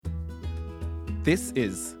This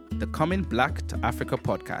is the Coming Black to Africa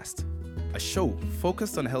podcast, a show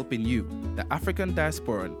focused on helping you, the African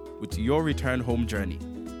diasporan, with your return home journey.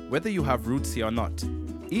 Whether you have roots here or not,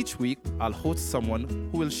 each week I'll host someone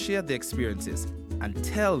who will share their experiences and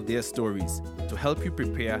tell their stories to help you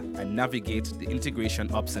prepare and navigate the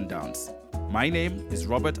integration ups and downs. My name is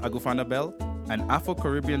Robert Agufana-Bell, an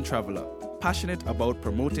Afro-Caribbean traveler, passionate about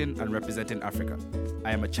promoting and representing Africa.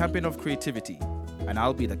 I am a champion of creativity, and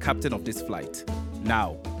I'll be the captain of this flight.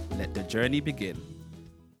 Now, let the journey begin.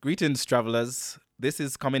 Greetings, travelers. This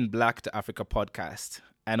is Coming Black to Africa podcast.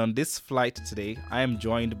 And on this flight today, I am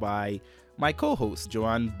joined by my co-host,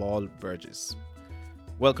 Joanne Ball Burgess.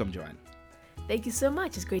 Welcome, Joanne. Thank you so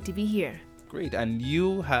much. It's great to be here. Great. And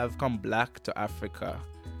you have come black to Africa.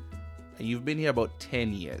 And you've been here about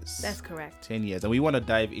 10 years. That's correct. 10 years. And we want to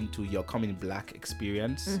dive into your coming black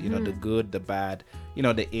experience. You know, the good, the bad,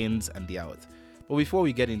 the ins and the outs. But before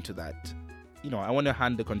we get into that, I want to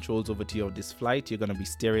hand the controls over to you of this flight. You're going to be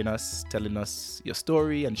steering us, telling us your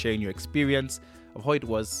story and sharing your experience of how it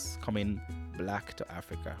was coming black to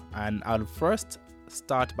Africa. And I'll first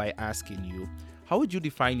start by asking you, how would you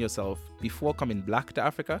define yourself before coming black to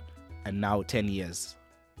Africa and now 10 years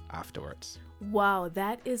afterwards? Wow,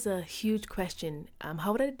 that is a huge question.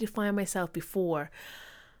 How would I define myself before?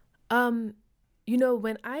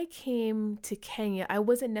 When I came to Kenya, I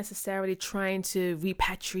wasn't necessarily trying to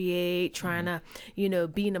repatriate, trying to,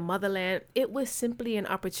 be in the motherland. It was simply an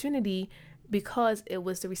opportunity because it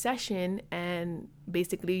was the recession and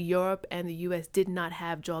basically Europe and the US did not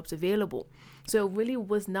have jobs available. So it really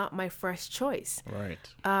was not my first choice. Right.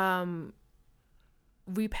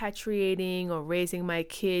 Repatriating or raising my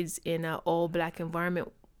kids in an all-black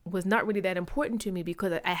environment was not really that important to me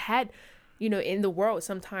because I had, in the world,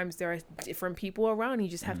 sometimes there are different people around. You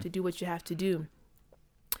just have to do what you have to do.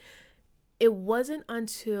 It wasn't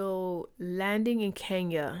until landing in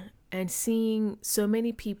Kenya and seeing so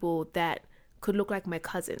many people that could look like my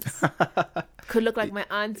cousins, could look like my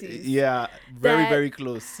aunties. Yeah, very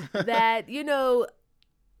close. That,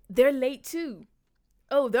 they're late too.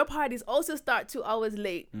 Oh, their parties also start 2 hours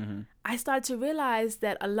late. I started to realize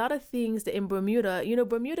that a lot of things that in Bermuda,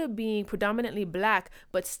 Bermuda being predominantly black,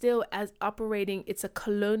 but still as operating, it's a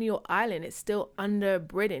colonial island. It's still under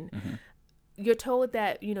Britain. You're told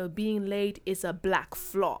that, being late is a black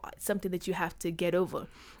flaw. It's something that you have to get over. Right.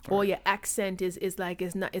 Or your accent is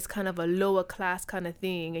kind of a lower class kind of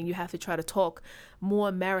thing. And you have to try to talk more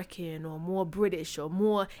American or more British or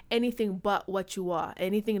more anything but what you are.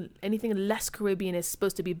 Anything less Caribbean is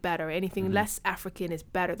supposed to be better. Anything less African is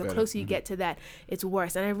better. The closer you get to that, it's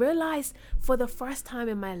worse. And I realized for the first time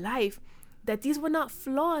in my life that these were not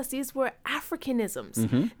flaws, these were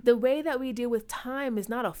Africanisms. The way that we deal with time is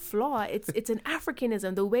not a flaw, it's an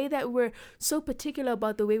Africanism. The way that we're so particular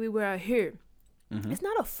about the way we wear our hair, it's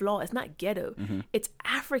not a flaw, it's not ghetto, it's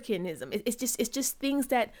Africanism. It's just things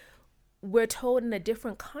that we're told in a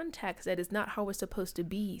different context that is not how we're supposed to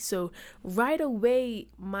be. So right away,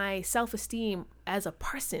 my self-esteem as a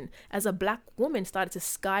person, as a black woman, started to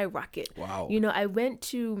skyrocket. Wow.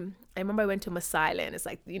 I remember I went to Maasai Land. It's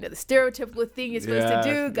like, the stereotypical thing you're supposed to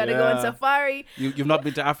do. Gotta go on safari. You've not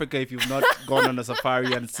been to Africa if you've not gone on a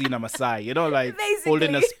safari and seen a Maasai, Basically.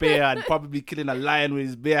 Holding a spear and probably killing a lion with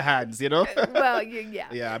his bare hands, Well, yeah.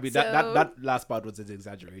 Yeah, I mean, that last part was an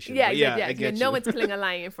exaggeration. Yeah. I get no you. one's killing a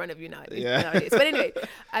lion in front of you nowadays. But anyway,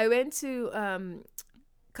 I went to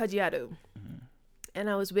Kajiado. And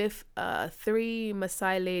I was with 3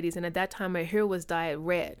 Maasai ladies, and at that time my hair was dyed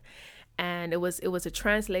red, and it was a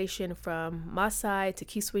translation from Maasai to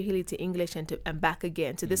Kiswahili to English and back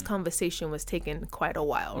again. So this conversation was taking quite a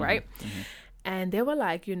while, right? And they were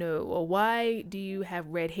like, well, why do you have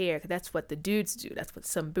red hair? 'Cause that's what the dudes do. That's what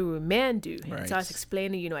some Buru men do. Right. So I was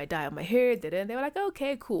explaining, I dye my hair. And they were like,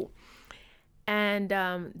 okay, cool. And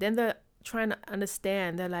then they're trying to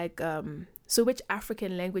understand. They're like, so which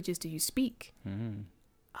African languages do you speak?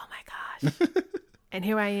 Oh my gosh. And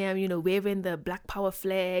here I am, waving the Black Power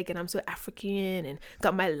flag, and I'm so African and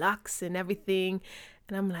got my locks and everything.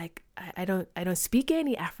 And I'm like, I don't speak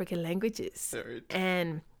any African languages. Right.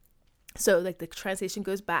 And so like the translation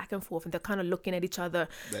goes back and forth, and they're kind of looking at each other,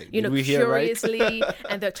 like, curiously, right?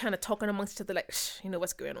 And they're trying to talk amongst each other like,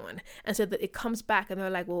 what's going on? And so it comes back, and they're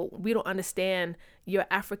like, well, we don't understand. You're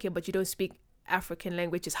African, but you don't speak African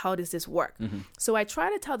languages. How does this work? So I try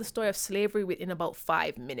to tell the story of slavery within about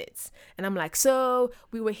 5 minutes. And I'm like, so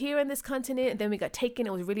we were here in this continent, and then we got taken.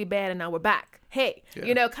 It was really bad, and now we're back. Hey,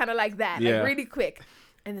 kind of like that, like really quick.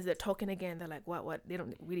 And as they're talking again, they're like, what? They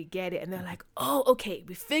don't really get it. And they're like, oh, okay,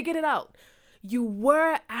 we figured it out. You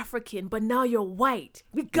were African, but now you're white.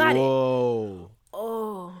 We got it. Whoa.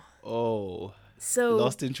 Oh. So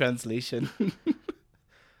lost in translation.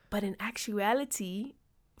 But in actuality,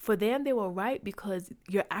 for them, they were right, because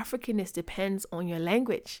your Africanness depends on your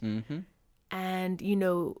language. Mm-hmm. And,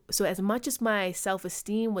 so as much as my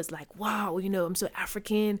self-esteem was like, wow, I'm so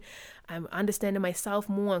African, I'm understanding myself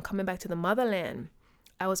more and coming back to the motherland,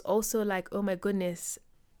 I was also like, oh my goodness,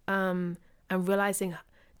 I'm realizing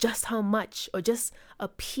just how much, or just a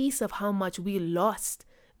piece of how much we lost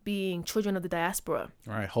being children of the diaspora.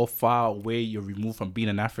 All right. How far away you're removed from being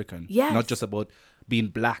an African. Yes. Not just about being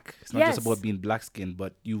black. It's not Yes. just about being black skinned,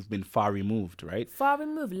 but you've been far removed, right? Far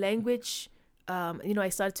removed. Language. I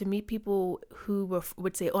started to meet people who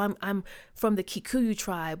would say, oh, I'm from the Kikuyu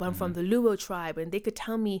tribe, I'm from the Luo tribe, and they could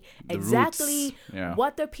tell me The exactly roots. Yeah.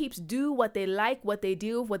 what their peeps do, what they like, what they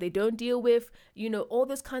deal with, what they don't deal with, all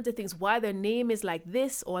those kinds of things, why their name is like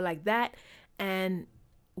this or like that. And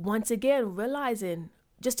once again, realizing,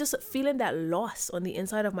 just feeling that loss on the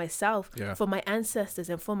inside of myself, Yeah. for my ancestors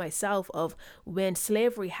and for myself, of when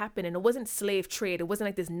slavery happened. And it wasn't slave trade. It wasn't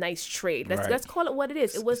like this nice trade. Right. Let's call it what it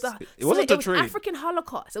is. It was It wasn't a trade. African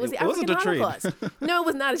Holocaust. It was the It wasn't African a trade. Holocaust. No, it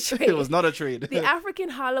was not a trade. It was not a trade. The African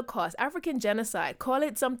Holocaust, African genocide, call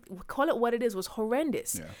it what it is, was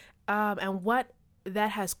horrendous. Yeah. And what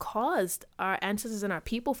that has caused our ancestors and our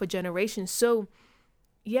people for generations. So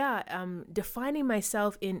defining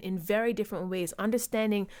myself in very different ways,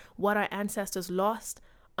 understanding what our ancestors lost,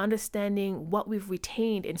 understanding what we've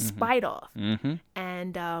retained in spite of,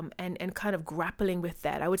 and kind of grappling with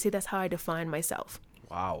that. I would say that's how I define myself.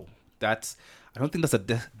 Wow. I don't think that's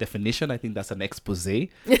a definition. I think that's an expose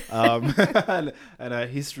and a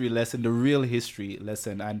history lesson, the real history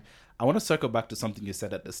lesson. And I want to circle back to something you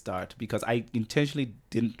said at the start, because I intentionally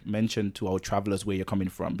didn't mention to our travelers where you're coming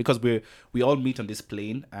from, because we all meet on this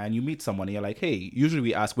plane, and you meet someone and you're like, hey, usually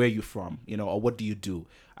we ask, where are you from, or what do you do?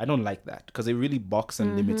 I don't like that, because it really box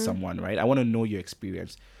and limits someone, right? I want to know your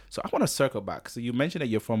experience. So I want to circle back. So you mentioned that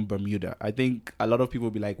you're from Bermuda. I think a lot of people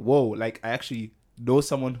will be like, whoa, like I actually know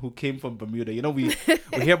someone who came from Bermuda. We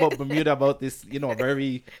hear about Bermuda, about this,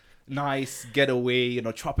 very nice getaway,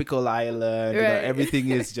 tropical island, right. Everything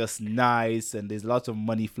is just nice, and there's lots of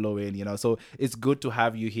money flowing, so it's good to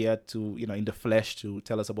have you here to, in the flesh, to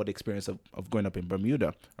tell us about the experience of growing up in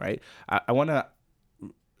Bermuda, right? I want to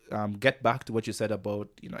get back to what you said about,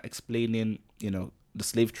 explaining, the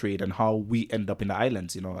slave trade and how we end up in the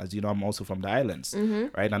islands. As you know, I'm also from the islands,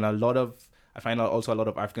 right? And I find out also a lot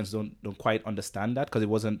of Africans don't quite understand that, because it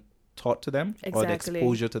wasn't taught to them, or the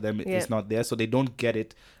exposure to them is not there, so they don't get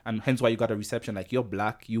it, and hence why you got a reception like, you're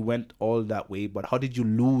black, you went all that way, but how did you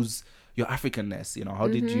lose your Africanness?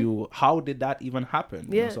 How did that even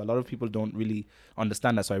happen? So a lot of people don't really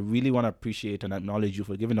understand that. So I really want to appreciate and acknowledge you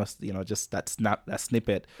for giving us just that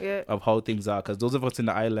snippet of how things are, because those of us in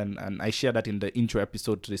the island, and I share that in the intro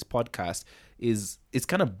episode to this podcast, it's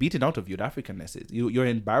kind of beaten out of you, the Africanness. You're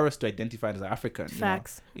embarrassed to identify as African.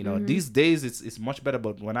 Facts. These days it's much better,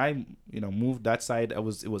 but when I moved that side, it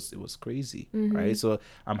was crazy, right? So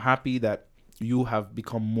I'm happy that you have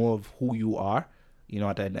become more of who you are,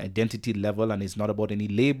 at an identity level, and it's not about any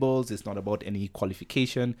labels, it's not about any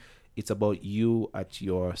qualification, it's about you at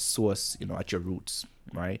your source, at your roots,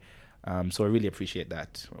 right? So I really appreciate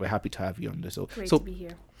that. We're happy to have you on this. Great to be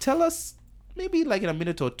here. Tell us, maybe like in a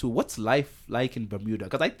minute or two, what's life like in Bermuda?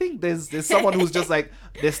 Because I think there's someone who's just like,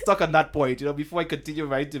 they're stuck on that point, before I continue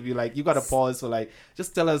my interview, like, you got to pause for like,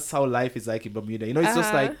 just tell us how life is like in Bermuda. It's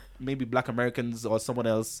just like maybe Black Americans or someone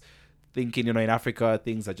else thinking, in Africa,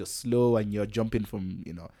 things are just slow, and you're jumping from,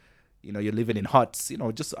 you're living in huts,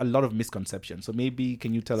 just a lot of misconceptions. So maybe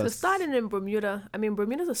can you tell us? So starting in Bermuda,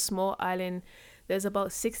 Bermuda's a small island. There's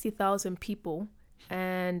about 60,000 people,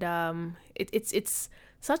 and it's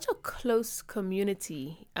such a close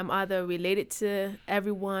community. I'm either related to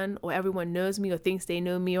everyone, or everyone knows me, or thinks they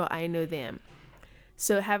know me, or I know them.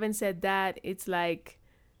 So having said that, it's like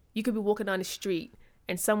you could be walking down the street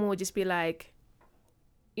and someone would just be like,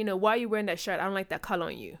 why are you wearing that shirt? I don't like that color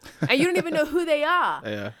on you. And you don't even know who they are.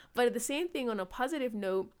 Yeah. But the same thing on a positive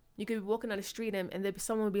note, you could be walking down the street and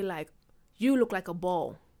someone would be like, you look like a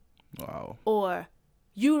ball. Wow. Or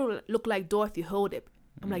you look like Dorothy Holdip.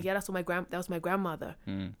 I'm like, yeah, that was my grandmother.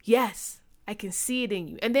 Yes, I can see it in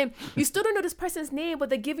you. And then you still don't know this person's name, but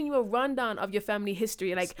they're giving you a rundown of your family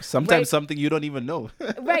history. Like sometimes something you don't even know.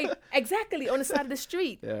 Right, exactly, on the side of the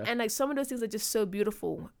street. Yeah. And like some of those things are just so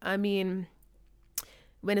beautiful.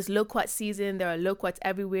 When it's loquat season, there are loquats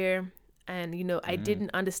everywhere. And, I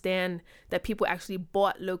didn't understand that people actually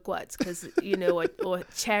bought loquats because, or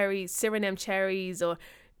cherries, Suriname cherries, or,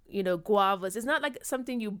 guavas. It's not like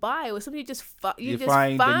something you buy, or something you just found and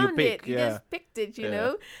you pick, it. You just picked it,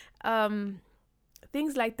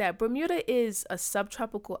 things like that. Bermuda is a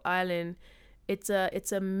subtropical island. It's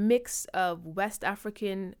a mix of West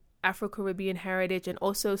African, Afro-Caribbean heritage, and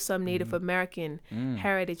also some Native American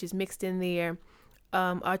heritage is mixed in there.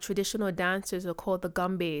 Our traditional dancers are called the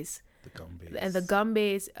Gumbes. And the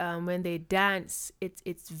Gumbes, when they dance,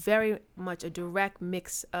 it's very much a direct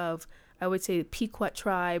mix of, I would say, Pequot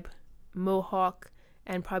tribe, Mohawk,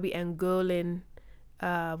 and probably Angolan,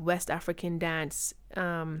 West African dance.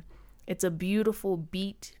 It's a beautiful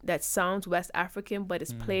beat that sounds West African, but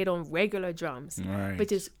it's played on regular drums,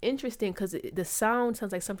 which is interesting because the sound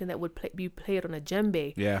sounds like something that would be played on a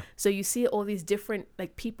djembe. Yeah. So you see all these different,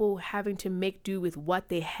 like, people having to make do with what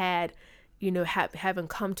they had, you know, having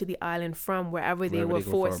come to the island from wherever they were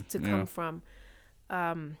forced to come from.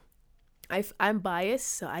 I'm biased,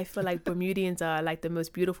 so I feel like Bermudians are like the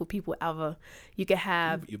most beautiful people ever. You can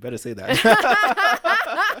have... You better say that.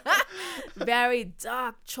 very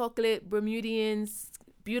dark chocolate Bermudians,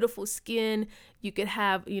 beautiful skin. You could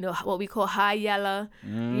have, you know, what we call high yellow,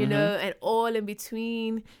 you know, and all in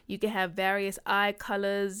between. You can have various eye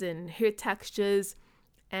colors and hair textures.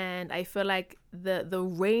 And I feel like the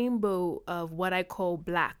rainbow of what I call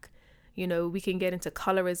black, you know, we can get into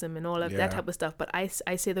colorism and all of that type of stuff. But I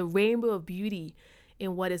say the rainbow of beauty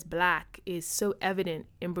in what is black is so evident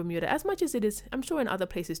in Bermuda, as much as it is, I'm sure, in other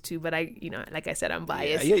places too. But I, you know, like I said, I'm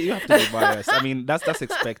biased. Yeah, you have to be biased. I mean, that's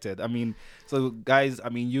expected. I mean, so guys, I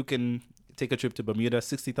mean, you can take a trip to Bermuda,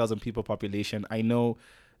 60,000 people population. I know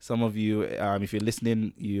some of you, if you're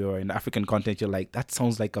listening, you're in African content, you're like, that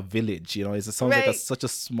sounds like a village, you know, it sounds like such a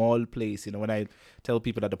small place. You know, when I tell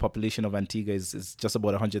people that the population of Antigua is just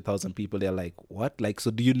about 100,000 people, they're like, what? Like, so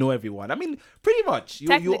do you know everyone? I mean, pretty much.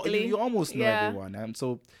 You almost know everyone.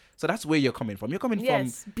 So that's where you're coming from. You're coming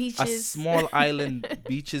from beaches. A small island,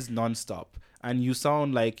 beaches nonstop. And you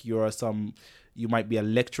sound like you might be a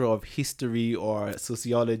lecturer of history or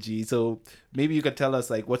sociology. So maybe you could tell us,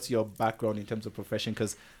 like, what's your background in terms of profession?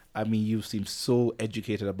 Because, I mean, you seem so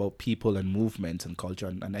educated about people and movements and culture.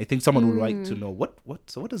 And I think someone would like to know,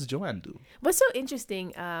 what does Joanne do? What's so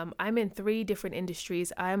interesting, I'm in 3 different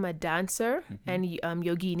industries. I'm a dancer and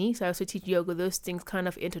yogini. So I also teach yoga. Those things kind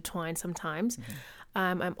of intertwine sometimes.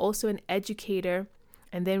 I'm also an educator.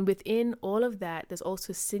 And then within all of that, there's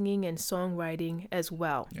also singing and songwriting as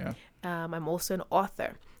well. Yeah. I'm also an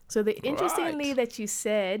author. So interestingly that you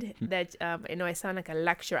said that, you know, I sound like a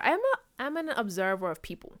lecturer. I'm an observer of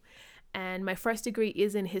people. And my first degree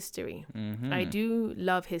is in history. I do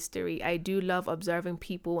love history. I do love observing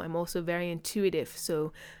people. I'm also very intuitive.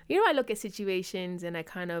 So, you know, I look at situations and I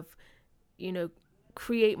kind of, you know,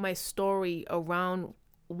 create my story around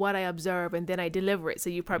what I observe and then I deliver it. So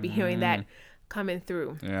you're probably hearing that coming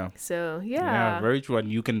through. So very true. And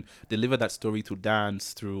you can deliver that story through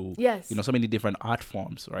dance, through you know, so many different art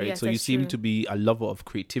forms, right? So you seem to be a lover of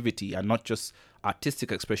creativity, and not just artistic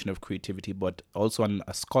expression of creativity, but also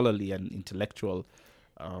a scholarly and intellectual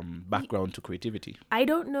background to creativity. I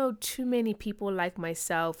don't know too many people like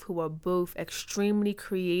myself who are both extremely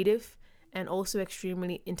creative and also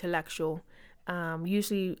extremely intellectual.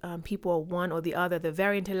 Usually people are one or the other. They're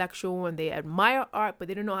very intellectual and they admire art, but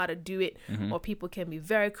they don't know how to do it. Or people can be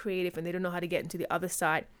very creative and they don't know how to get into the other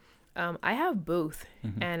side. I have both.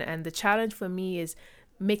 And the challenge for me is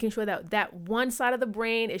making sure that one side of the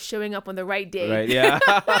brain is showing up on the right day. Right, yeah.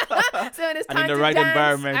 So when it's time and in the to right dance,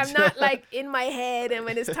 environment. I'm not like in my head. And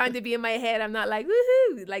when it's time to be in my head, I'm not like,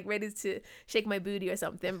 woohoo, like ready to shake my booty or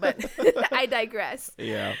something. But I digress.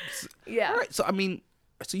 Yeah. Yeah. All right. So, I mean,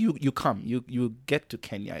 so you get to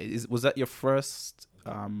Kenya. Was that your first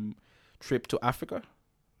trip to Africa?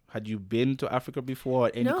 Had you been to Africa before,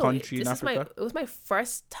 or any country in Africa? It was my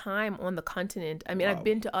first time on the continent. I mean, I've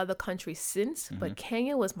been to other countries since, but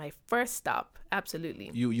Kenya was my first stop.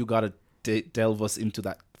 Absolutely. You got to delve us into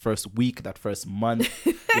that first week, that first month.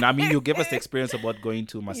 You know, I mean, you give us the experience about going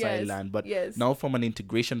to Masai land, but now from an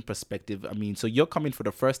integration perspective, I mean, so you're coming for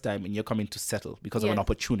the first time and you're coming to settle because of an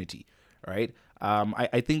opportunity, right?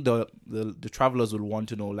 I think the travelers will want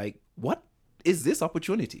to know, like, what is this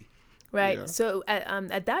opportunity? Right. Yeah. So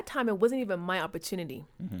at that time, it wasn't even my opportunity.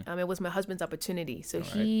 It was my husband's opportunity. So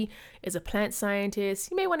he is a plant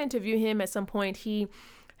scientist. You may want to interview him at some point. He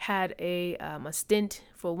had a stint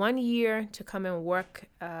for 1 year to come and work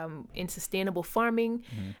in sustainable farming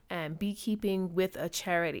and beekeeping with a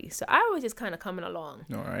charity. So I was just kind of coming along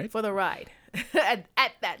for the ride at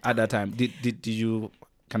that time. At that time. Did you...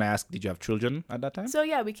 Can I ask, did you have children at that time? So,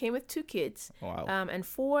 yeah, we came with 2 kids. Wow. And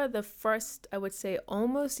for the first, I would say,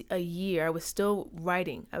 almost a year, I was still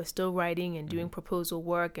writing. And doing proposal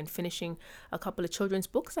work and finishing a couple of children's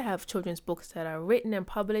books. I have children's books that are written and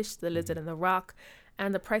published, The Lizard and the Rock,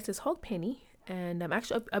 and The Priceless Hog Penny. And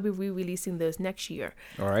actually, I'll be re-releasing those next year.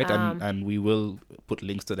 All right, and we will put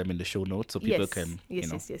links to them in the show notes so people can,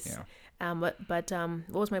 yes. Yeah. But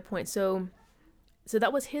what was my point? So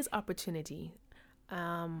that was his opportunity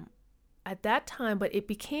at that time, but it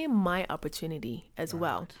became my opportunity as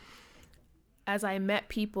well. As I met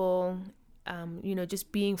people,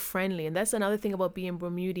 just being friendly. And that's another thing about being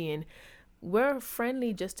Bermudian. We're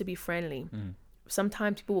friendly just to be friendly.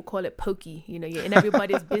 Sometimes people will call it pokey, you're in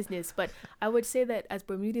everybody's business. But I would say that as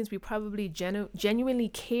Bermudians, we probably genuinely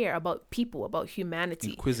care about people, about humanity.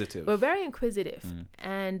 Inquisitive. We're very inquisitive.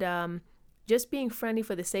 And just being friendly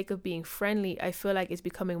for the sake of being friendly, I feel like it's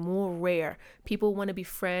becoming more rare. People want to be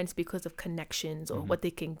friends because of connections or what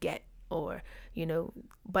they can get, or,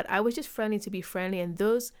 but I was just friendly to be friendly. And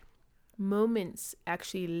those moments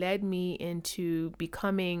actually led me into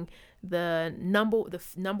becoming the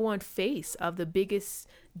number one face of the biggest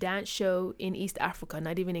dance show in East Africa,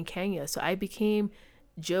 not even in Kenya. So I became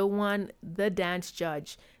Joanne, the dance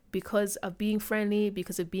judge, because of being friendly,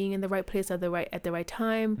 because of being in the right place at the right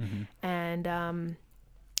time. And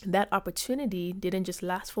that opportunity didn't just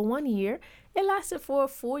last for 1 year; it lasted for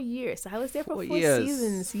 4 years. So I was there for 4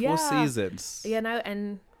 seasons. Yeah, 4 seasons. Yeah,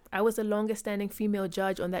 and I was the longest standing female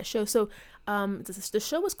judge on that show. So the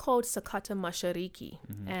show was called Sakata Mashariki.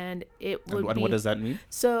 And it would and what does that mean?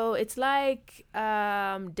 So it's like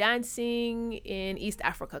dancing in East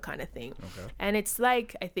Africa kind of thing. Okay. And it's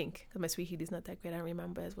like, I think, my Swahili is not that great, I don't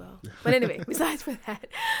remember as well. But anyway, besides for that.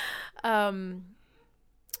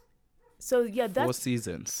 So yeah, that's 4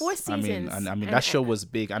 seasons. 4 seasons. I mean that show was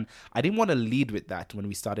big. And I didn't want to lead with that when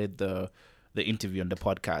we started the interview on the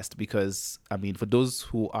podcast, because I mean, for those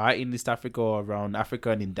who are in East Africa or around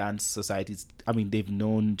Africa and in dance societies, I mean, they've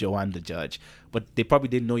known Joanne the judge, but they probably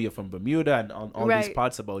didn't know you're from Bermuda and all these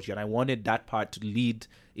parts about you. And I wanted that part to lead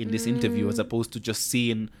in this interview, as opposed to just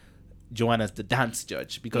seeing Joanne as the dance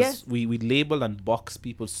judge, because we label and box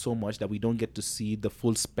people so much that we don't get to see the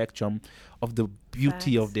full spectrum of the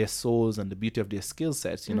beauty of their souls and the beauty of their skill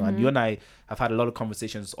sets, and you and I have had a lot of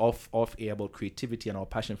conversations off air about creativity and our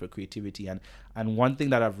passion for creativity. And one thing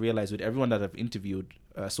that I've realized with everyone that I've interviewed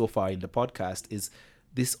so far in the podcast is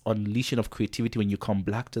this unleashing of creativity when you come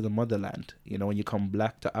back to the motherland, when you come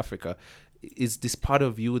back to Africa, is this part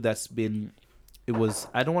of you that's been,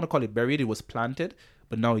 I don't want to call it buried, it was planted,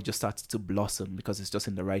 but now it just starts to blossom because it's just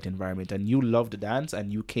in the right environment. And you love the dance,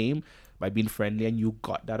 and you came by being friendly, and you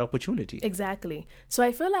got that opportunity. Exactly. So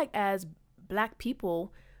I feel like as Black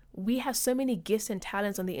people, we have so many gifts and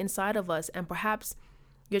talents on the inside of us. And perhaps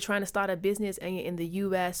you're trying to start a business and you're in the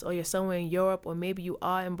US, or you're somewhere in Europe, or maybe you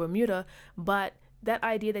are in Bermuda. But that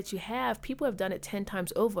idea that you have, people have done it 10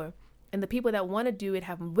 times over. And the people that want to do it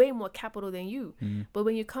have way more capital than you. But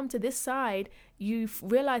when you come to this side, you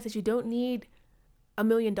realize that you don't need $1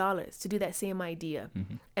 million to do that same idea,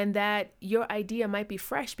 and that your idea might be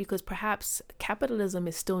fresh because perhaps capitalism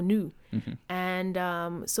is still new. And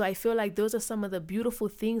so I feel like those are some of the beautiful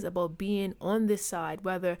things about being on this side,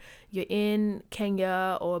 whether you're in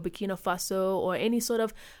Kenya or Burkina Faso or any sort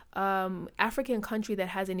of African country that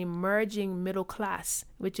has an emerging middle class,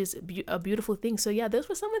 which is a beautiful thing. So yeah, those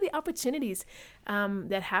were some of the opportunities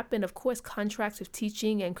that happened. Of course, contracts with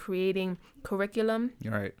teaching and creating curriculum.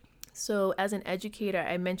 You're right. So as an educator,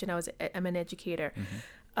 I mentioned I'm an educator.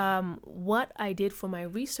 What I did for my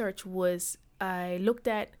research was I looked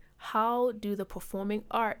at how do the performing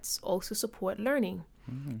arts also support learning.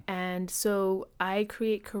 And so I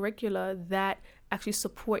create curricula that actually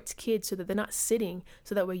supports kids so that they're not sitting,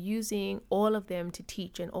 so that we're using all of them to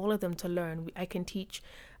teach and all of them to learn. I can teach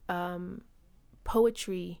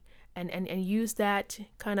poetry, and use that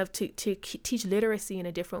kind of to teach literacy in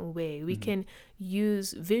a different way. We can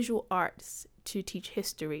use visual arts to teach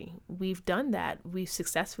history. We've done that. We've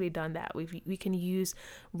successfully done that. We can use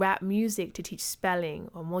rap music to teach spelling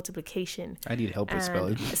or multiplication. I need help with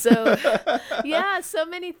spelling. So yeah, so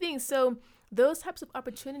many things. So those types of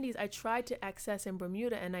opportunities I tried to access in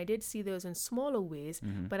Bermuda, and I did see those in smaller ways,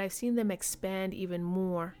 but I've seen them expand even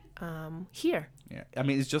more here. Yeah, I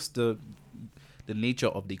mean, it's just the nature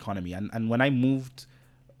of the economy, and when I moved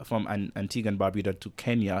from Antigua and Barbuda to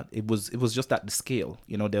Kenya, it was just at the scale.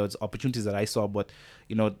 There was opportunities that I saw, but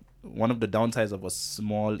one of the downsides of a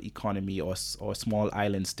small economy or small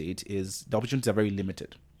island state is the opportunities are very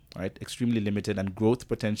limited, right? Extremely limited, and growth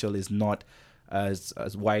potential is not as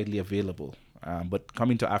widely available. But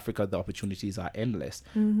coming to Africa, the opportunities are endless,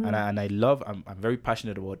 and I'm very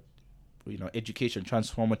passionate about education,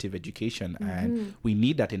 transformative education, and we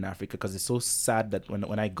need that in Africa, because it's so sad that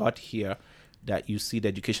when I got here, that you see the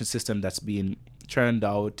education system that's being churned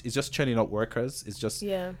out. It's just churning out workers. It's just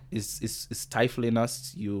it's stifling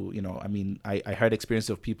us. You know, I mean, I heard experience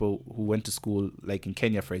of people who went to school, like in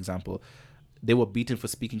Kenya, for example, they were beaten for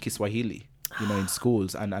speaking Kiswahili, you know, in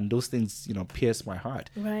schools, and those things, you know, pierce my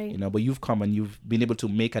heart. Right. You know, but you've come and you've been able to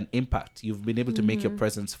make an impact. You've been able to make your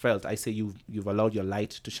presence felt. I say you've allowed your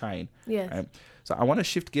light to shine. Yes. So I want to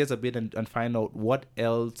shift gears a bit and find out what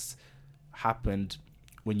else happened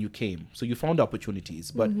when you came. So you found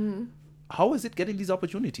opportunities, but how is it getting these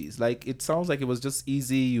opportunities? Like, it sounds like it was just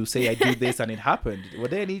easy. You say, I do this and it happened. Were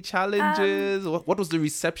there any challenges? What was the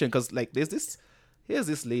reception? Because like here's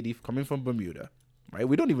this lady coming from Bermuda, right?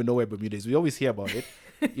 We don't even know where Bermuda is. We always hear about it.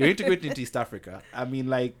 You're integrated into East Africa. I mean,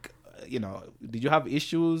 like, you know, did you have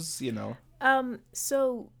issues, you know?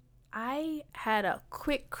 So I had a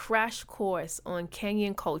quick crash course on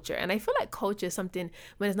Kenyan culture. And I feel like culture is something,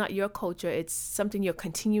 when it's not your culture, it's something you're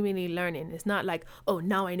continually learning. It's not like, oh,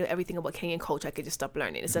 now I know everything about Kenyan culture, I could just stop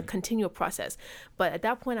learning. It's a continual process. But at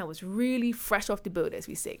that point, I was really fresh off the boat, as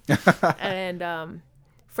we say. And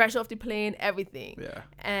fresh off the plane, everything. Yeah.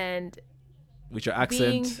 And with your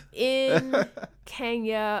accent. Being in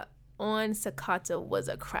Kenya on Sakata was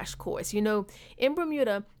a crash course. You know, in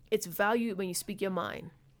Bermuda, it's valued when you speak your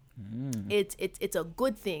mind. It's a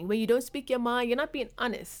good thing. When you don't speak your mind, you're not being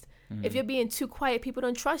honest. If you're being too quiet, people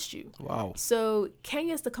don't trust you. Wow. So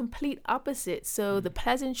Kenya is the complete opposite. So the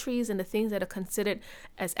pleasantries and the things that are considered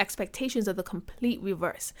as expectations are the complete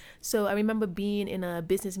reverse. So I remember being in a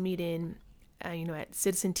business meeting, you know, at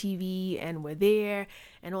Citizen TV, and we're there,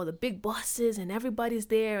 and all the big bosses and everybody's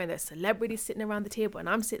there, and there's celebrities sitting around the table, and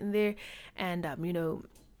I'm sitting there, and you know,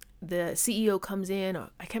 the CEO comes in,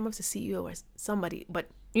 or I can't remember if it's the CEO or somebody, but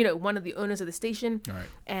you know, one of the owners of the station, right.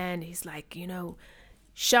 And he's like, you know,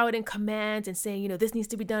 shouting commands and saying, you know, this needs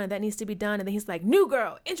to be done and that needs to be done, and then he's like, new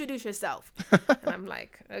girl, introduce yourself. And I'm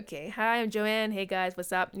like, okay, hi, I'm Joanne, hey guys,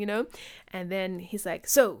 what's up, you know? And then he's like,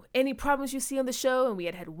 so any problems you see on the show? And we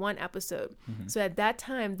had one episode. So at that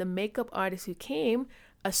time, the makeup artist who came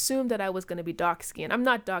assumed that I was going to be dark skinned. I'm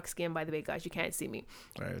not dark skinned, by the way, guys, you can't see me.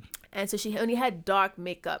 Right. And so she only had dark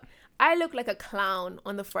makeup. I looked like a clown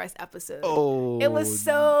on the first episode. Oh, it was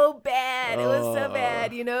so bad. It was so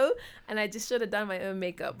bad, you know? And I just should have done my own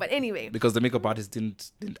makeup. But anyway. Because the makeup artist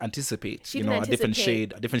didn't anticipate, a different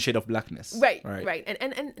shade of blackness. Right.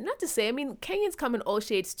 And not to say, I mean, Kenyans come in all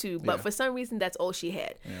shades too, but for some reason, that's all she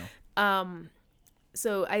had. Yeah.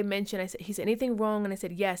 So I mentioned, he said, anything wrong? And I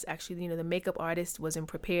said, yes, actually, you know, the makeup artist wasn't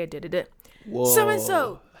prepared.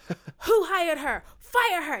 So-and-so, who hired her?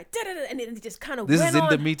 Fire her. And then he just kind of went on. This is in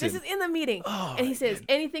the meeting. This is in the meeting. Oh, and he says,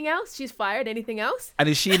 anything else? She's fired. Anything else? And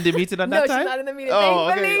is she in the meeting at that time? No, she's not in the meeting.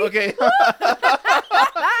 Oh, okay.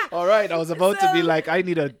 All right. I was about to be like, I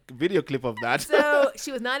need a video clip of that. So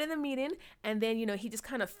she was not in the meeting. And then, you know, he just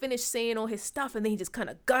kind of finished saying all his stuff. And then he just kind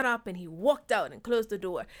of got up and he walked out and closed the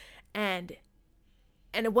door. And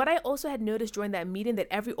what I also had noticed during that meeting, that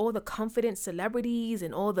all the confident celebrities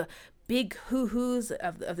and all the big hoo-hoos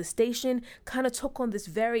of the station kind of took on this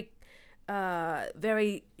very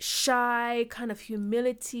shy kind of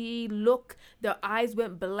humility look. Their eyes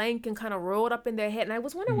went blank and kind of rolled up in their head. And I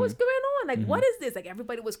was wondering what's going on? Like, what is this? Like,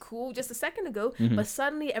 everybody was cool just a second ago, but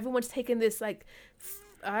suddenly everyone's taking this, like,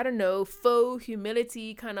 I don't know, faux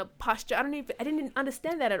humility kind of posture. I didn't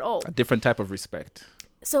understand that at all. A different type of respect.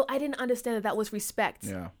 So I didn't understand that was respect.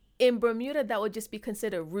 Yeah. In Bermuda, that would just be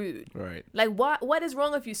considered rude. Right. Like, what is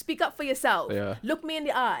wrong with you? Speak up for yourself. Yeah. Look me in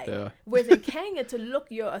the eye. Yeah. Whereas in Kenya, to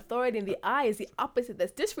look your authority in the eye is the opposite.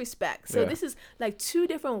 That's disrespect. So this is like two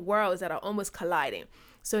different worlds that are almost colliding.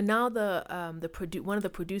 So now one of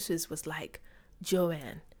the producers was like,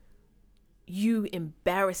 Joanne, you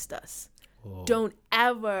embarrassed us. Whoa. Don't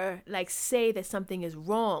ever like say that something is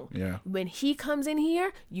wrong. Yeah. When he comes in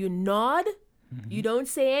here, you nod. You don't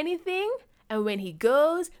say anything, and when he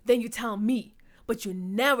goes, then you tell me, but you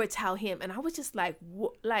never tell him. And I was just like,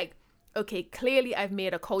 okay, clearly I've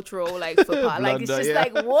made a cultural faux pas. Like, it's just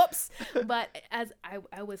like, whoops. But as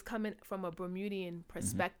I was coming from a Bermudian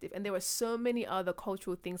perspective, and there were so many other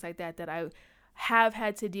cultural things like that I have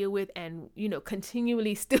had to deal with, and you know,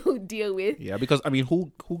 continually still deal with. Yeah, because I mean,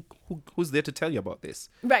 who's there to tell you about this?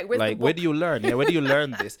 Right. Like, where do you learn? Yeah, where do you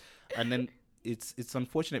learn this? And then it's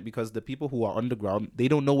unfortunate because the people who are underground, they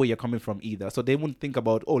don't know where you're coming from either. So they wouldn't think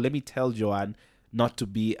about, oh, let me tell Joanne not to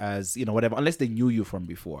be as, you know, whatever, unless they knew you from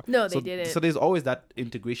before. No, they didn't. So there's always that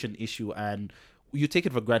integration issue, and you take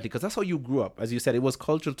it for granted because that's how you grew up. As you said, it was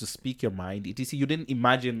cultural to speak your mind. You didn't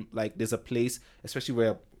imagine like there's a place, especially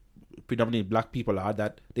where predominantly black people are,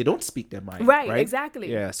 that they don't speak their mind. Right,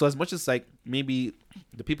 exactly. Yeah. So as much as like maybe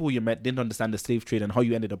the people who you met didn't understand the slave trade and how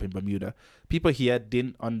you ended up in Bermuda, people here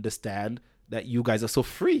didn't understand that you guys are so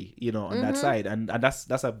free, you know, on that side. And that's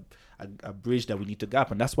a bridge that we need to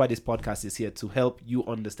gap. And that's why this podcast is here, to help you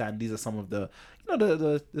understand these are some of the, you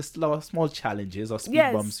know, the small challenges or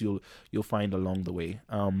speed bumps you'll find along the way.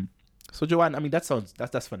 So Joanne, I mean, that's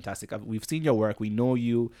fantastic. We've seen your work. We know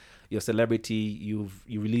you're a celebrity. You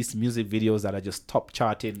released music videos that are just top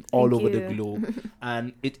charting all over the globe.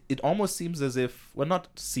 And it almost seems as if, well, not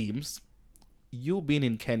seems, you being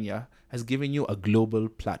in Kenya has given you a global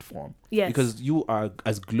platform. Yes. Because you are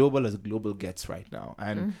as global gets right now.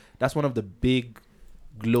 And that's one of the big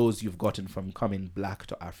glows you've gotten from coming black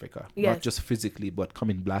to Africa. Yes. Not just physically, but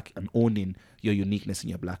coming black and owning your uniqueness and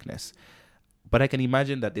your blackness. But I can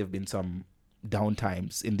imagine that there have been some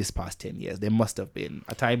downtimes in this past 10 years. There must have been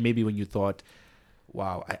a time maybe when you thought,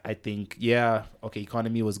 wow, I think, yeah, okay,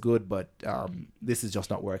 economy was good, but this is just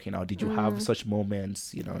not working out. Did you have such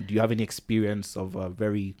moments? You know, do you have any experience of a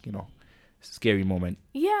very, you know, scary moment?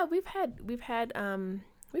 Yeah, we've had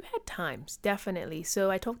times, definitely. So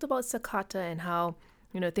I talked about Sakata and how,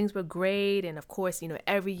 you know, things were great. And of course, you know,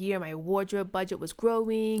 every year my wardrobe budget was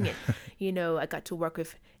growing. And, you know, I got to work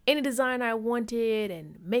with any designer I wanted,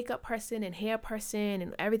 and makeup person and hair person,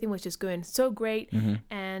 and everything was just going so great.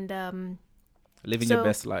 And living your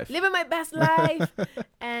best life. Living my best life.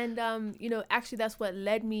 And, you know, actually that's what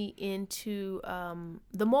led me into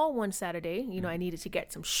the mall one Saturday. You know, I needed to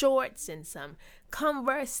get some shorts and some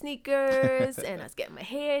Converse sneakers, and I was getting my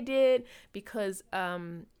hair did because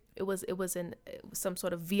it was some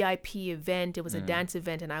sort of VIP event. It was a dance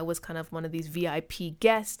event, and I was kind of one of these VIP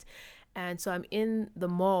guests. And so I'm in the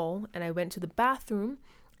mall, and I went to the bathroom,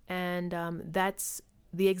 and that's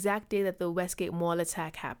the exact day that the Westgate Mall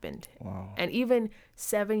attack happened. Wow. And even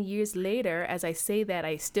 7 years later, as I say that,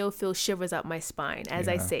 I still feel shivers up my spine as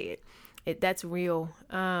I say it. That's real.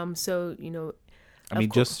 So, you know, I mean,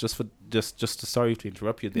 just sorry to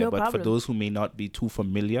interrupt you there, No but problem. for those who may not be too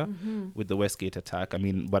familiar with the Westgate attack, I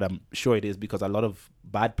mean, but I'm sure it is because a lot of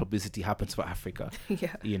bad publicity happens for Africa.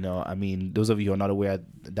 Yeah. You know, I mean, those of you who are not aware,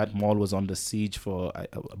 that mall was under siege for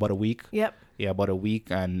about a week. Yep. Yeah, about a week,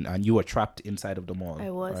 and you were trapped inside of the mall.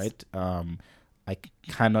 I was. Right? I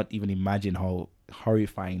cannot even imagine how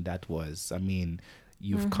horrifying that was. I mean,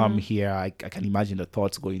 you've come here. I can imagine the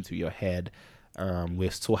thoughts going through your head.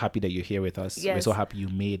 We're so happy that you're here with us. Yes. We're so happy you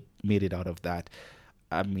made it out of that.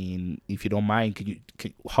 I mean, if you don't mind,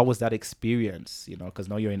 how was that experience? You know, because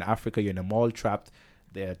now you're in Africa, you're in a mall trapped.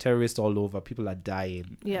 There are terrorists all over. People are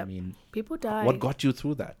dying. Yeah. I mean, People died. what got you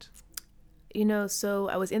through that? You know, so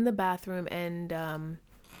I was in the bathroom, and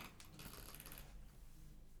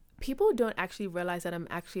people don't actually realize that I'm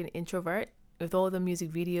actually an introvert. With all the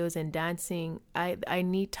music videos and dancing, I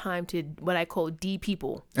need time to what I call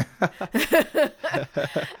de-people.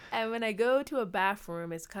 And when I go to a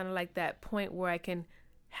bathroom, it's kind of like that point where I can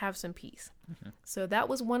have some peace. So that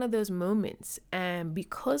was one of those moments. And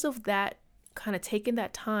because of that, kind of taking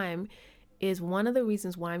that time is one of the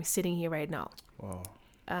reasons why I'm sitting here right now. Wow.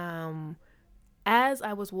 As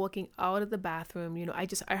I was walking out of the bathroom, you know,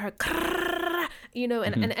 I heard, you know,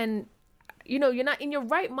 and you know, you're not in your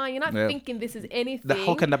right mind. You're not thinking this is anything.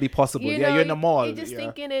 How can that be possible? You Yeah, know, you're in a mall. You're just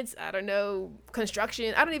thinking it's, I don't know,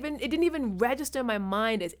 construction. It didn't even register in my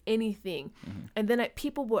mind as anything. And then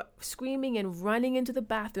people were screaming and running into the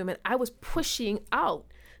bathroom, and I was pushing out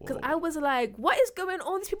because I was like, what is going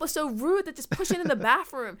on? These people are so rude. They're just pushing in the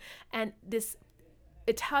bathroom. And this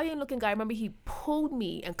Italian looking guy, I remember he pulled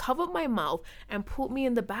me and covered my mouth and pulled me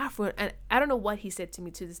in the bathroom. And I don't know what he said to me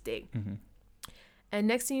to this day. And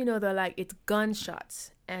next thing you know, they're like, it's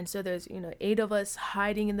gunshots. And so there's, you know, 8 of us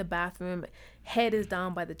hiding in the bathroom. Head is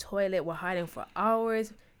down by the toilet. We're hiding for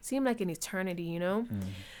hours. Seemed like an eternity, you know?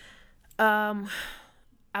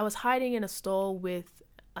 I was hiding in a stall with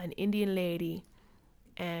an Indian lady.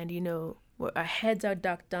 And, you know, where our heads are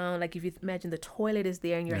ducked down. Like if you imagine the toilet is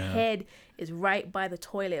there and your head is right by the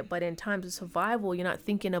toilet. But in times of survival, you're not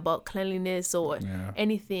thinking about cleanliness or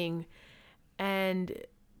anything. And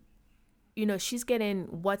you know, she's getting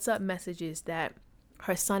WhatsApp messages that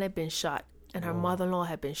her son had been shot and her mother-in-law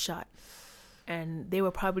had been shot, and they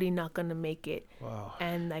were probably not going to make it. Wow.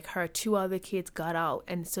 And like her 2 other kids got out.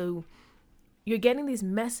 And so you're getting these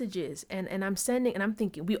messages, and I'm sending, and I'm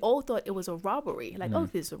thinking, we all thought it was a robbery. Like, oh,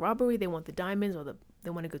 this is a robbery. They want the diamonds, or they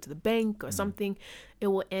want to go to the bank or something. It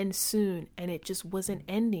will end soon. And it just wasn't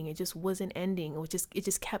ending. It just wasn't ending. It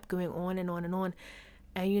just kept going on and on and on.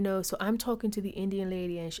 And, you know, so I'm talking to the Indian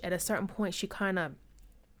lady, and at a certain point, she kind of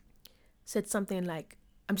said something like,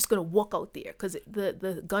 I'm just gonna walk out there because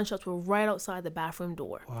the gunshots were right outside the bathroom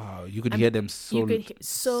door. Wow, you could hear them so You could hear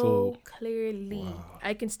so clearly. Wow.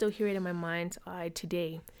 I can still hear it in my mind's eye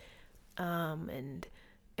today. And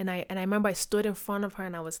I remember I stood in front of her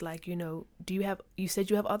and I was like, you said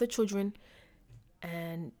you have other children,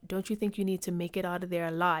 and don't you think you need to make it out of there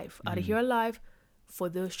alive, out of here alive for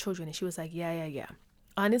those children? And she was like, yeah.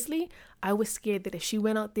 Honestly, I was scared that if she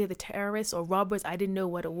went out there, the terrorists or robbers, I didn't know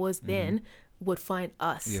what it was then, would find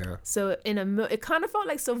us. Yeah. So it kind of felt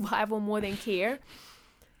like survival more than care.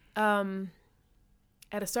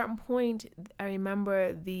 At a certain point, I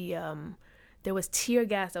remember there was tear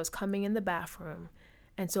gas that was coming in the bathroom.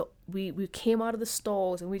 And so we came out of the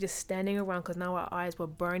stalls and we just standing around because now our eyes were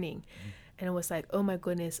burning. And it was like, oh my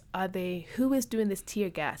goodness, who is doing this tear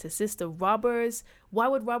gas? Is this the robbers? Why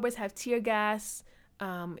would robbers have tear gas?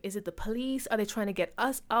 Is it the police? Are they trying to get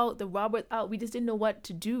us out, the robbers out? We just didn't know what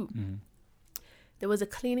to do. There was a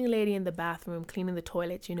cleaning lady in the bathroom cleaning the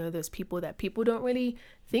toilets. Those people that people don't really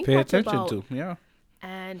think pay much attention about. to. Yeah.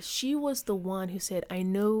 And she was the one who said, I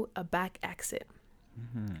know a back exit.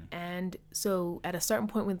 And so at a certain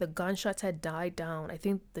point when the gunshots had died down, I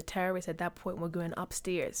think the terrorists at that point were going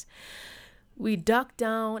upstairs. We ducked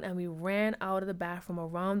down and we ran out of the bathroom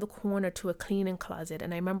around the corner to a cleaning closet.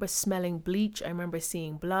 And I remember smelling bleach. I remember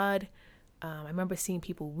seeing blood. I remember seeing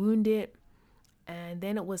people wounded. And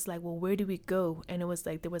then it was like, well, where do we go? And it was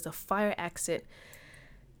like there was a fire exit.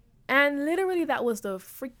 And literally that was the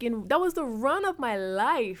run of my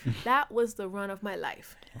life. That was the run of my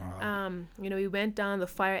life. Wow. We went down the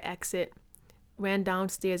fire exit, ran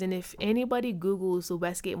downstairs. And if anybody Googles the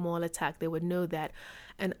Westgate Mall attack, they would know that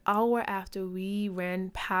an hour after we ran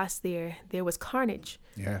past there was carnage.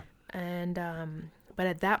 Yeah. And, but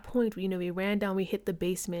at that point, we ran down, we hit the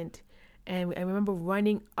basement. And I remember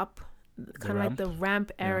running up kind of like the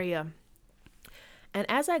ramp area. Yeah. And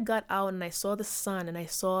as I got out and I saw the sun and I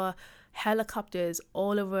saw helicopters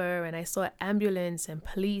all over and I saw ambulance and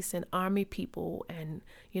police and army people and,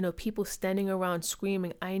 people standing around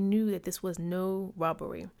screaming, I knew that this was no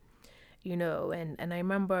robbery, and I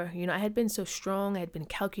remember, I had been so strong. I had been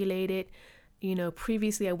calculated.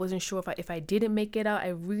 Previously I wasn't sure if I didn't make it out. I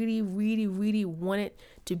really, really, really wanted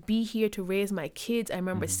to be here to raise my kids. I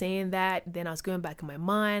remember saying that. Then I was going back in my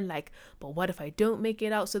mind, like, but what if I don't make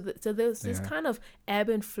it out? So there's this kind of ebb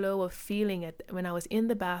and flow of feeling when I was in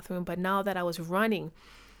the bathroom. But now that I was running,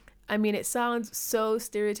 I mean, it sounds so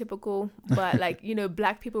stereotypical, but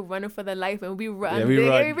Black people running for their life and we run. Yeah, we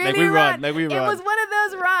run. We run. It was one of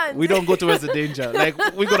those runs. We don't go towards the danger.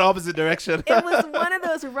 We go the opposite direction. It was one of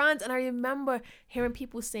those runs. And I remember hearing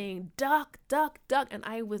people saying, duck, duck, duck. And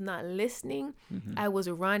I was not listening. I was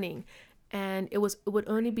running. And it would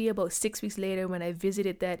only be about 6 weeks later when I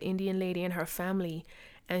visited that Indian lady and her family.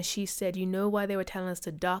 And she said, you know why they were telling us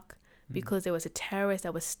to duck? Because there was a terrorist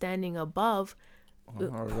that was standing above,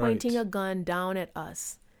 pointing a gun down at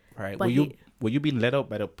us. Right. But were you being led out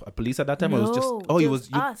by the police at that time? No, or it was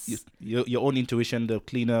just us. Your own intuition, the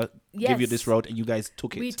cleaner gave you this route and you guys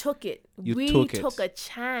took it. We took it. We took a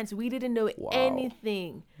chance. We didn't know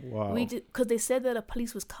anything. Wow. Because they said that the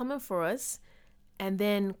police was coming for us and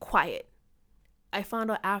then quiet. I found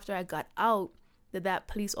out after I got out that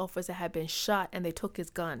police officer had been shot and they took his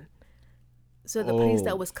gun. So the police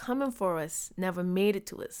that was coming for us never made it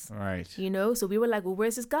to us. Right. So we were like, well,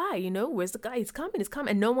 where's this guy? Where's the guy? He's coming.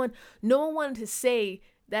 And no one wanted to say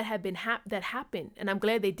that that happened. And I'm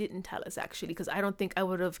glad they didn't tell us, actually, because I don't think I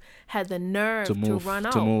would have had the nerve to run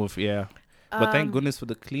out. To move, yeah. But thank goodness for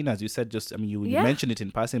the cleaners. You said you mentioned it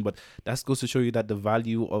in passing, but that goes to show you that the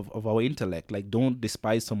value of our intellect. Like, don't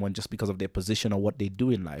despise someone just because of their position or what they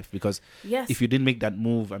do in life. Because if you didn't make that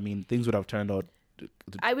move, I mean, things would have turned out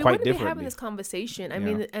we wouldn't be having this conversation. I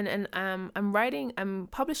mean, and I'm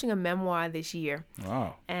publishing a memoir this year.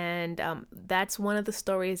 Wow. And that's one of the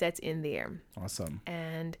stories that's in there. Awesome.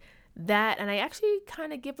 And I actually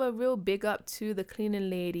kind of give a real big up to the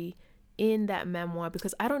cleaning lady in that memoir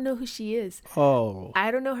because I don't know who she is. Oh.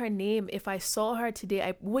 I don't know her name. If I saw her today,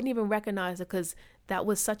 I wouldn't even recognize her because that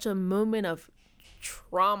was such a moment of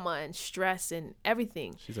trauma and stress and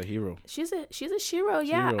everything. She's a hero. She's a hero.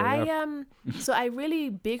 Yeah. So I really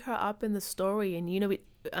big her up in the story,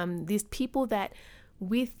 and these people that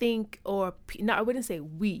we think, I wouldn't say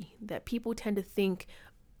that people tend to think,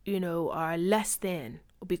 are less than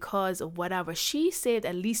because of whatever. She saved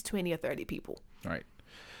at least 20 or 30 people. Right.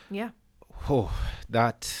 Yeah. Oh,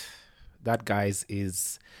 that guys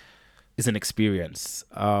is an experience.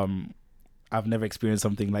 I've never experienced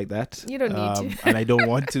something like that. You don't need to. And I don't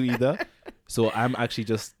want to either. So I'm actually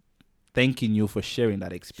just thanking you for sharing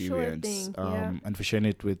that experience. Sure thing, and for sharing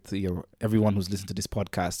it with everyone who's listened to this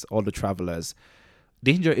podcast, all the travelers.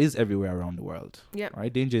 Danger is everywhere around the world. Yep.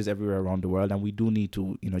 Right? Danger is everywhere around the world, and we do need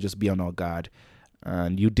to, just be on our guard.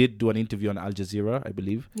 And you did do an interview on Al Jazeera, I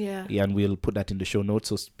believe. Yeah. And we'll put that in the show notes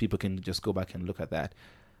so people can just go back and look at that.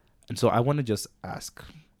 And so I want to just ask,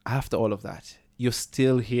 after all of that, you're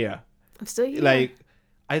still here. I'm still here. Like,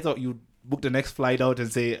 I thought you'd book the next flight out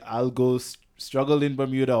and say, I'll go struggle in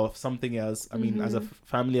Bermuda or something else. I mean, as a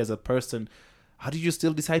family, as a person, how did you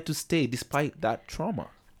still decide to stay despite that trauma?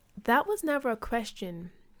 That was never a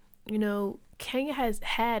question. You know, Kenya has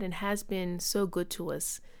had and has been so good to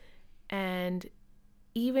us. And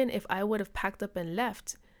even if I would have packed up and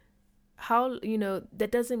left, that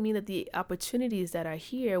doesn't mean that the opportunities that are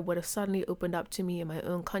here would have suddenly opened up to me in my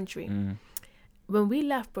own country. When we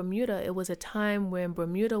left Bermuda, it was a time when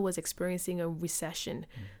Bermuda was experiencing a recession.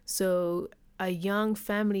 So a young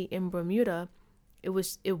family in Bermuda, it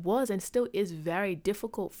was and still is very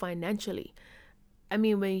difficult financially. I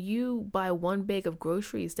mean, when you buy one bag of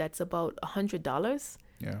groceries, that's about $100.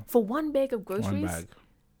 Yeah. For one bag of groceries. One bag.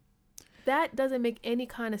 That doesn't make any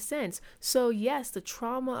kind of sense. So yes, the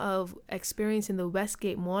trauma of experiencing the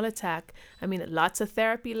Westgate Mall attack, I mean, lots of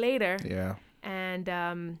therapy later. Yeah.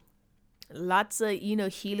 And lots of,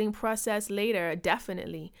 healing process later,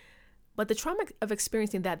 definitely. But the trauma of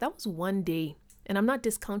experiencing that was one day. And I'm not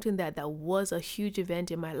discounting that. That was a huge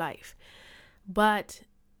event in my life. But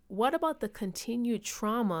what about the continued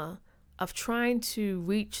trauma of trying to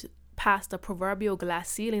reach past the proverbial glass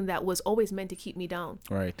ceiling that was always meant to keep me down?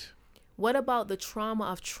 Right. What about the trauma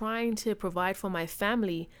of trying to provide for my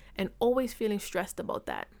family and always feeling stressed about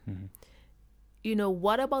that?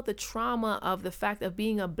 What about the trauma of the fact of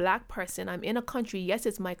being a Black person? I'm in a country, yes,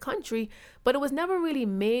 it's my country, but it was never really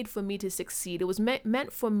made for me to succeed. It was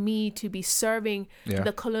meant for me to be serving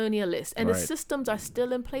the colonialists. And the systems are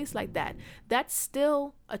still in place like that. That's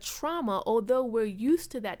still a trauma, although we're used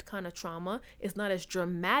to that kind of trauma. It's not as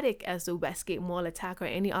dramatic as the Westgate Mall attack or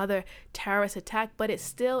any other terrorist attack, but it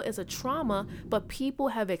still is a trauma. But people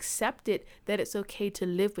have accepted that it's okay to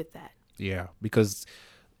live with that. Yeah, because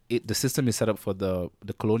the system is set up for the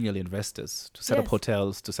colonial investors to set up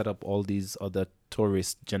hotels, to set up all these other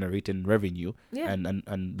tourists generating revenue, and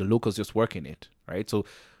the locals just work in it, right? So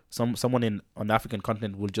someone on the African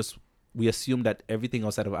continent we assume that everything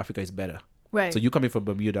outside of Africa is better. Right. So you coming from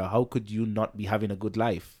Bermuda, how could you not be having a good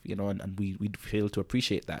life? And we fail to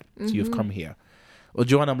appreciate that. So you've come here. Well,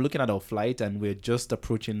 Joanne, I'm looking at our flight and we're just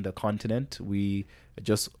approaching the continent. We are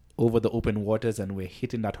just over the open waters and we're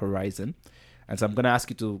hitting that horizon. And so I'm going to ask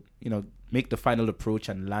you to, make the final approach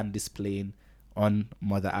and land this plane on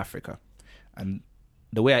Mother Africa. And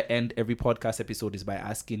the way I end every podcast episode is by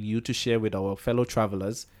asking you to share with our fellow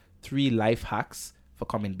travelers 3 life hacks for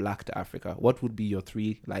coming Black to Africa. What would be your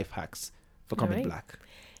 3 life hacks for coming Black?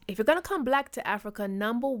 If you're going to come Black to Africa,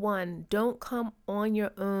 number 1, don't come on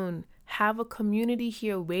your own. Have a community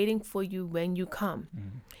here waiting for you when you come.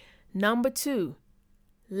 Number 2,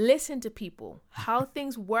 listen to people. How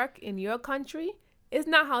things work in your country is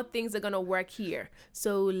not how things are going to work here.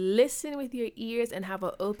 So listen with your ears and have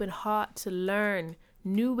an open heart to learn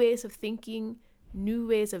new ways of thinking, new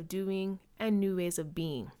ways of doing, and new ways of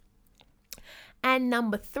being. And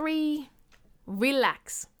number 3,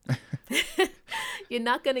 relax. You're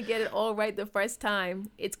not going to get it all right the first time.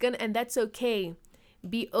 And that's okay.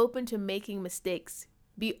 Be open to making mistakes.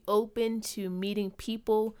 Be open to meeting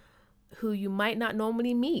people who you might not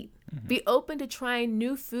normally meet. Be open to trying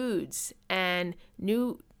new foods and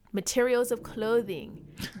new materials of clothing.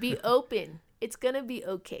 Be open. It's going to be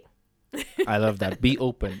okay. I love that. Be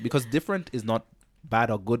open. Because different is not bad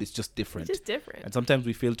or good. It's just different. It's just different. And sometimes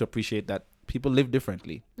we fail to appreciate that people live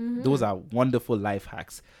differently. Those are wonderful life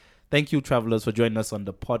hacks. Thank you, travelers, for joining us on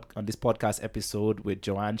this podcast episode with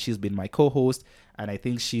Joanne. She's been my co-host, and I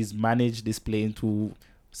think she's managed this plane through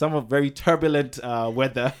some of very turbulent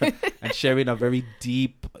weather and sharing a very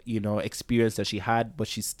deep, experience that she had. But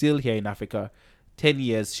she's still here in Africa. 10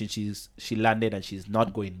 years since she landed, and she's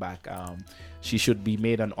not going back. She should be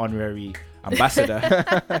made an honorary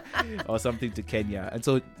ambassador or something to Kenya. And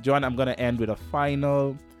so, Joanne, I'm going to end with a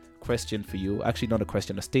final question for you. Actually, not a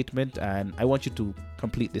question, a statement. And I want you to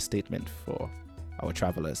complete this statement for our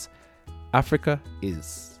travelers. Africa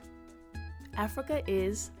is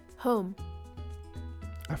home.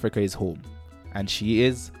 Africa is home, and she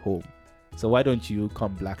is home. So why don't you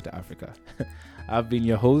come Black to Africa? I've been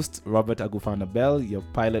your host, Robert Agufana Bell, your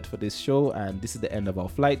pilot for this show, and this is the end of our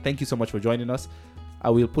flight. Thank you so much for joining us. I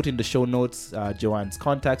will put in the show notes Joanne's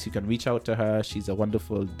contacts. You can reach out to her. She's a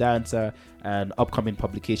wonderful dancer, and upcoming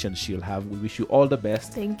publications she'll have. We wish you all the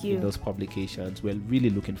best. Thank you. In those publications. We're really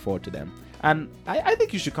looking forward to them. And I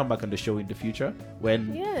think you should come back on the show in the future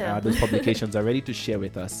when those publications are ready to share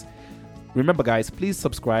with us. Remember, guys, please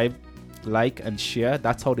subscribe, like, and share.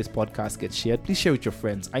 That's how this podcast gets shared. Please share with your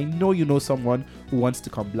friends. I know you know someone who wants to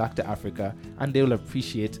come Black to Africa, and they will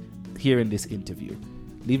appreciate hearing this interview.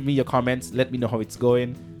 Leave me your comments. Let me know how it's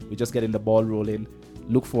going. We're just getting the ball rolling.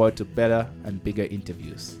 Look forward to better and bigger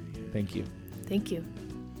interviews. Thank you. Thank you.